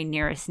very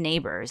nearest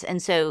neighbors.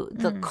 And so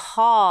the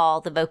call,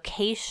 the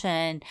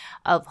vocation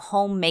of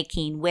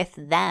homemaking with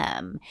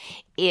them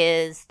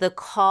is the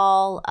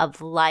call of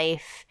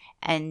life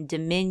and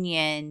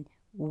dominion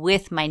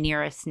with my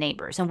nearest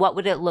neighbors. And what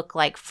would it look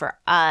like for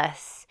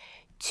us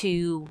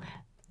to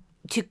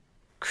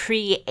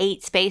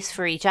create space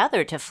for each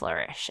other to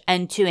flourish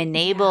and to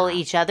enable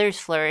each other's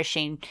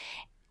flourishing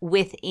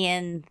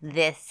within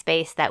this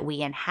space that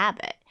we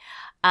inhabit?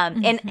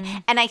 And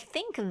I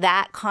think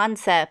that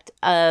concept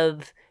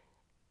of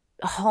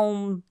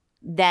home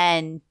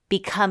then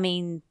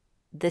becoming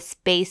the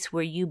space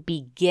where you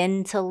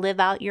begin to live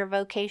out your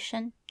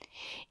vocation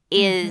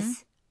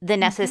is the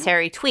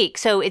necessary tweak.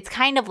 So it's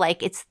kind of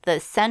like it's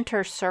the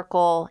center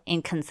circle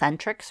in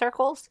concentric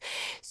circles.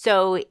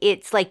 So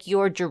it's like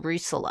your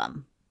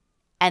Jerusalem,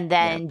 and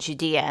then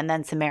Judea, and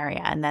then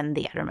Samaria, and then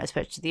the uttermost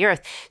parts of the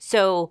earth.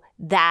 So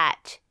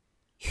that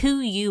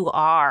who you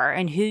are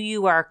and who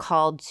you are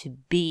called to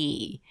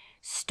be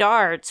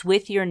starts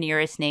with your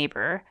nearest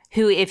neighbor,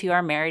 who, if you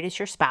are married, is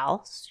your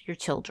spouse, your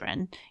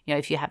children,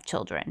 if you have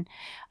children.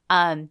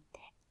 And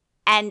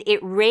it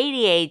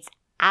radiates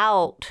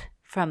out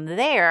from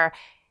there.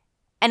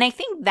 And I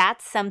think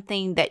that's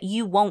something that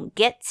you won't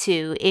get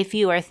to if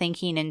you are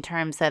thinking in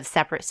terms of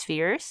separate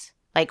spheres,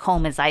 like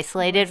home is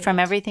isolated from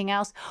everything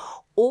else,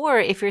 or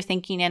if you're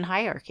thinking in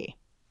hierarchy.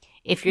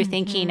 If you're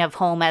thinking of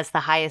home as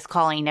the highest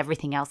calling,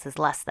 everything else is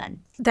less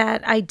than.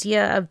 That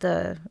idea of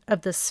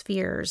the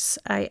spheres,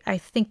 I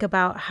think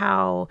about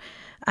how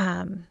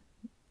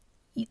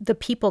the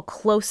people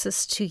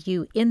closest to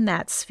you in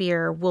that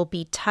sphere will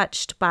be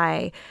touched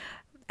by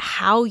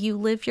how you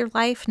live your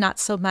life, not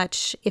so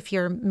much if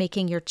you're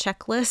making your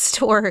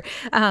checklist or,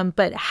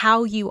 but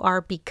how you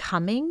are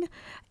becoming,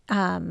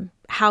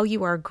 how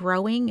you are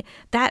growing.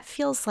 That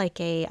feels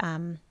like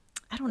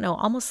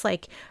almost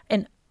like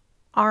an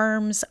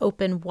arms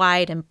open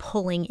wide and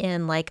pulling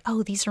in like,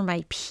 oh, these are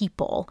my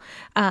people.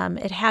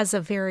 It has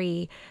a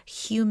very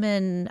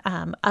human,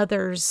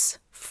 others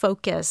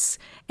focus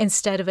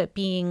instead of it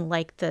being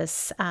like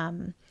this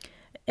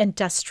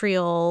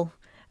industrial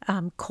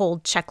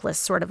cold checklist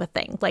sort of a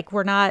thing. Like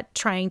we're not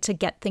trying to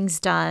get things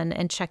done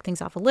and check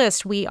things off a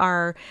list. We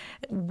are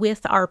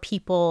with our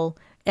people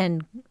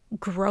and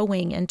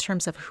growing in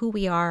terms of who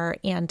we are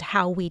and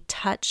how we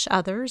touch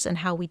others and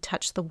how we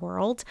touch the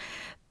world.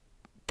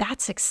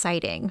 That's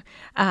exciting.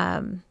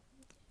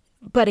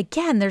 But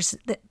again,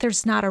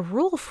 there's not a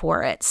rule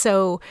for it.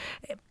 So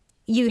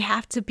you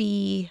have to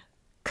be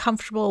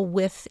comfortable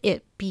with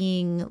it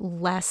being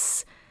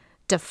less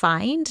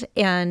defined.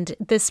 And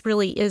this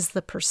really is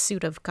the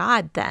pursuit of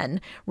God then,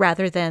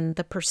 rather than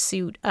the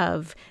pursuit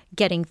of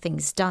getting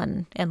things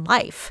done in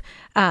life.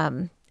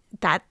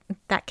 That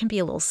can be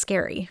a little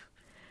scary.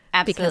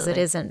 Absolutely. Because it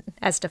isn't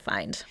as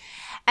defined.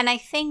 And I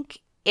think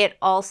it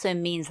also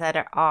means that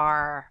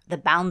the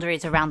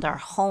boundaries around our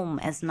home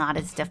is not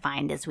as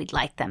defined as we'd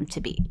like them to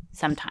be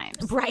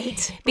sometimes.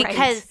 Right.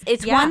 Because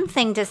it's one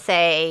thing to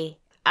say,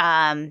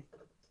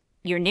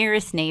 your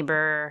nearest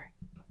neighbor,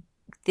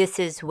 this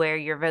is where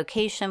your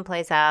vocation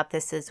plays out.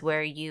 This is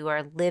where you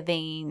are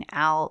living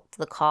out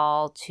the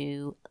call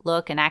to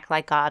look and act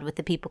like God with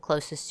the people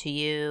closest to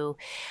you.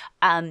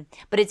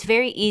 But it's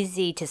very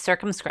easy to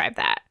circumscribe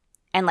that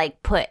and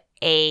like put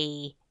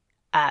a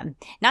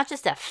not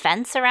just a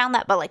fence around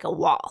that, but like a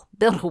wall,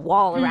 build a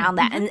wall around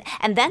that.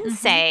 And then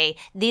say,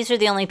 these are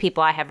the only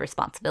people I have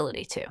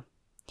responsibility to.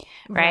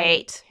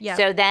 Right. Yeah.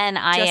 So then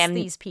I am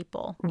these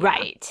people.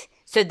 Right. Yeah.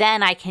 So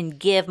then I can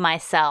give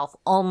myself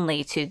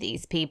only to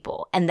these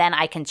people. And then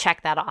I can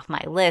check that off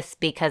my list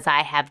because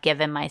I have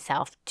given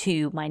myself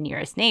to my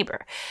nearest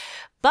neighbor.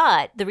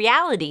 But the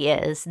reality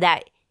is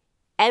that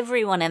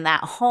everyone in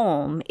that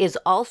home is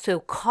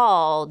also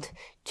called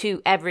to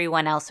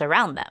everyone else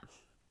around them.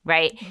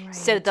 right?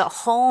 So the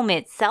home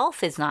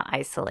itself is not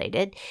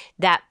isolated.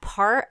 That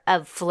part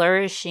of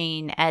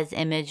flourishing as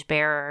image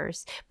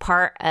bearers,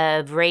 part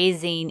of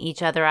raising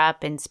each other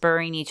up and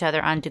spurring each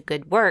other onto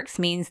good works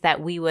means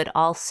that we would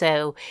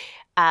also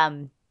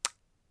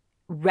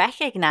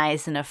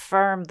recognize and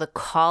affirm the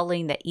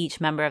calling that each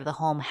member of the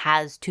home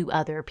has to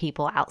other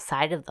people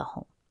outside of the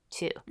home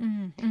too.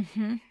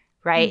 Mm-hmm.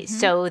 Right? Mm-hmm.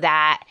 So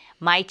that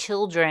my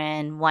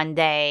children one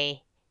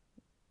day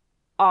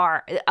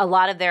a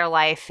lot of their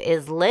life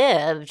is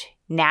lived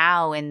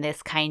now in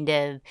this kind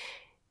of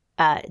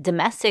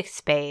domestic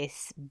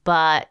space,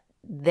 but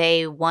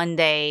they one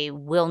day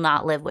will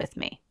not live with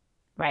me,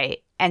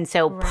 right? And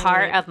so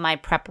part of my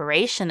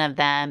preparation of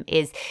them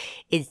is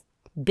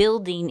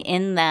building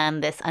in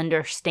them this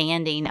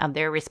understanding of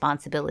their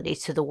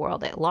responsibilities to the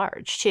world at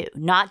large too,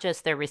 not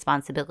just their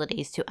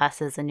responsibilities to us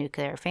as a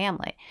nuclear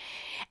family.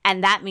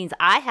 And that means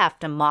I have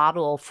to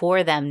model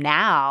for them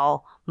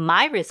now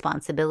my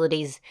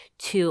responsibilities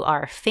to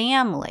our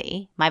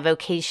family, my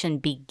vocation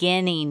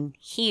beginning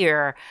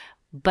here,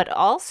 but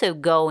also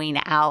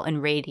going out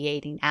and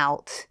radiating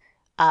out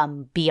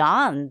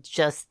beyond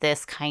just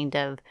this kind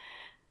of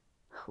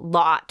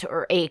lot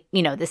or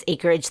this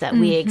acreage that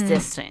we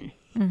exist in.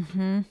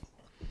 Mm-hmm.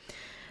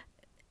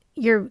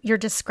 You're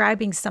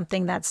describing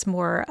something that's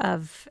more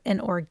of an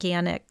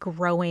organic,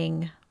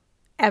 growing,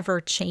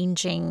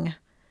 ever-changing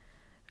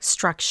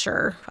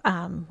structure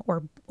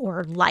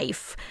or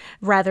life,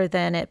 rather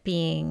than it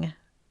being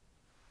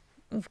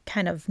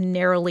kind of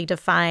narrowly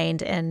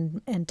defined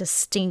and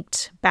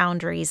distinct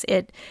boundaries.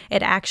 It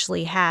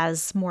actually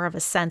has more of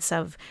a sense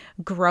of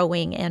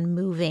growing and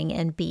moving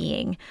and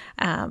being,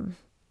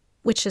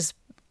 which is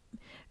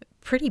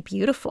pretty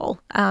beautiful.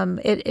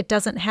 It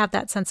doesn't have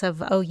that sense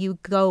of, oh, you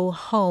go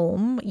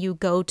home, you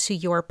go to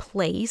your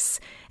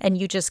place, and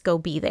you just go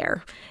be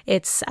there.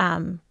 It's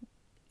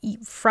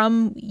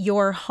from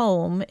your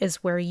home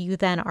is where you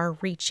then are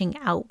reaching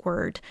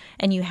outward,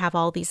 and you have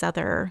all these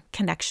other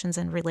connections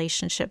and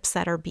relationships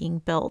that are being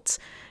built,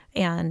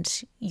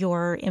 and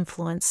your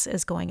influence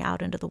is going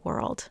out into the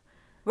world.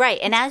 Right.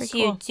 And as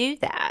you do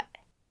that,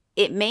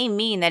 it may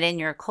mean that in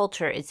your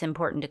culture, it's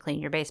important to clean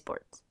your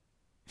baseboards.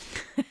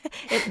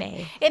 It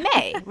may. It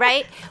may,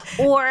 right?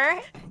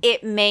 Or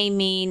it may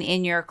mean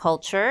in your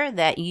culture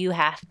that you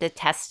have to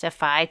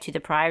testify to the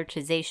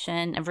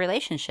prioritization of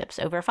relationships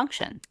over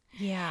function.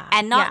 Yeah.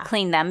 And not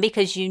clean them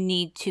because you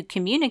need to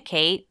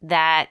communicate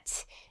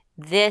that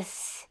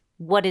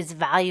what is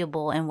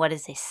valuable and what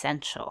is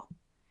essential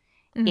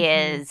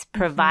is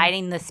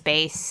providing the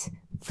space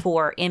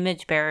for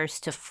image bearers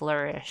to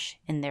flourish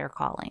in their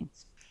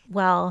callings.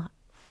 Well,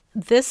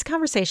 this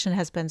conversation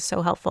has been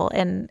so helpful.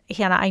 And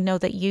Hannah, I know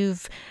that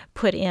you've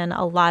put in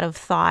a lot of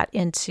thought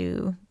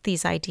into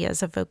these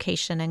ideas of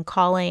vocation and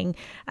calling.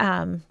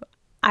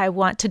 I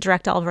want to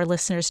direct all of our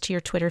listeners to your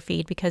Twitter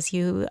feed because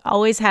you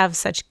always have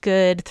such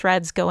good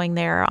threads going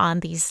there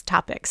on these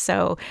topics.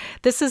 So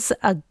this is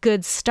a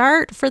good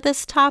start for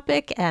this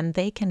topic, and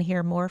they can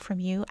hear more from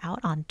you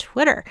out on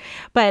Twitter.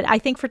 But I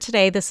think for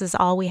today, this is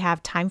all we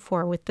have time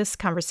for with this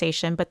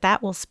conversation, but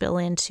that will spill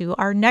into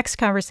our next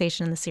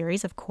conversation in the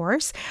series, of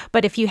course.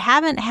 But if you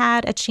haven't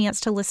had a chance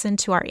to listen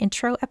to our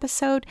intro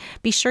episode,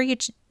 be sure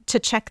to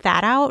check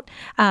that out.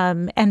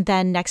 And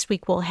then next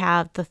week, we'll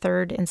have the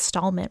third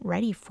installment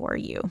ready for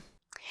you.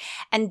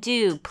 And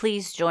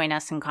please join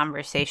us in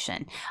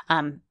conversation.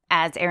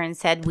 As Erin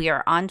said, we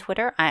are on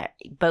Twitter.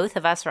 Both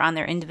of us are on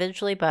there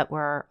individually, but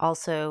we're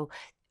also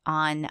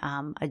on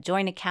a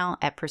joint account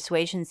at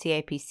Persuasion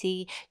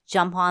CAPC.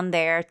 Jump on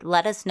there.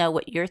 Let us know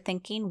what you're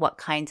thinking, what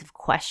kinds of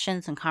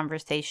questions and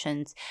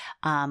conversations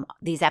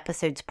these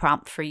episodes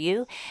prompt for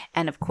you.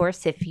 And of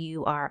course, if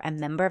you are a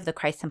member of the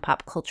Christ and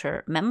Pop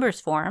Culture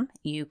Members Forum,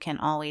 you can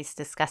always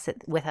discuss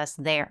it with us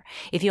there.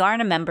 If you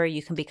aren't a member,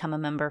 you can become a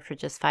member for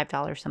just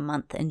 $5 a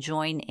month and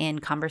join in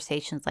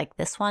conversations like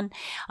this one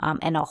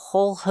and a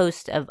whole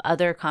host of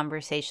other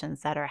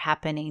conversations that are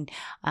happening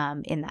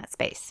in that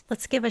space.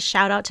 Let's give a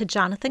shout out to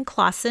Jonathan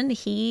Clausen.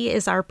 He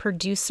is our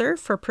producer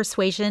for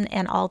Persuasion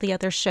and all the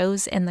other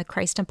shows in the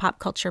Christ and Pop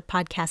Culture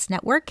Podcast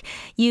Network.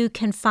 You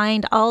can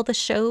find all the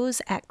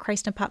shows at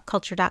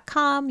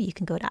christandpopculture.com. You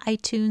can go to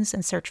iTunes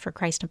and search for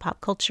Christ and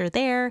Pop Culture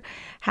there.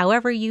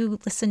 However you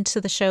listen to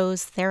the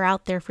shows, they're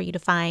out there for you to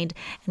find.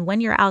 And when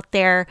you're out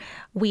there,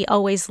 we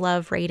always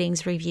love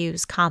ratings,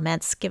 reviews,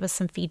 comments. Give us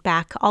some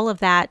feedback. All of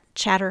that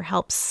chatter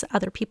helps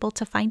other people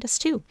to find us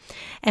too.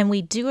 And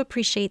we do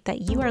appreciate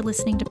that you are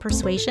listening to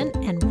Persuasion,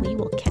 and we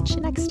will catch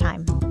you next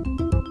time.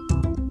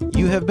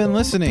 You have been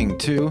listening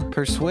to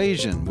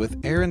Persuasion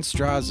with Erin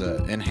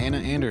Straza and Hannah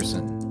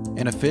Anderson,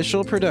 an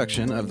official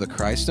production of the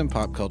Christ and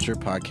Pop Culture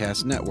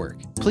Podcast Network.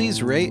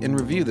 Please rate and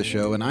review the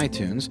show in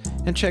iTunes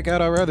and check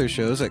out our other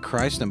shows at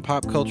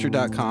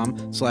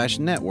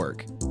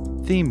christandpopculture.com/network.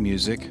 Theme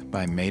music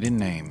by Maiden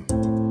Name.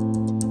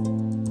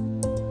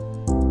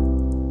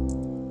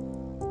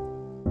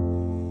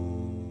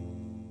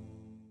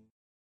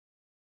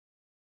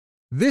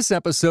 This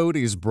episode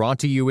is brought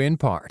to you in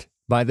part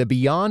by the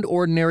Beyond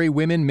Ordinary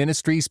Women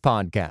Ministries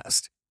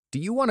podcast. Do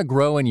you want to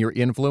grow in your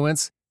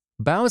influence?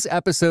 Bow's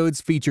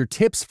episodes feature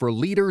tips for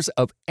leaders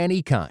of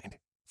any kind,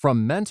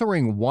 from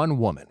mentoring one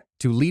woman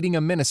to leading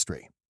a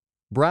ministry.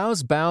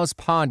 Browse Bow's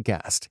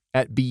podcast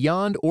at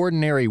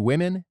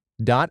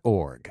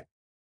beyondordinarywomen.org.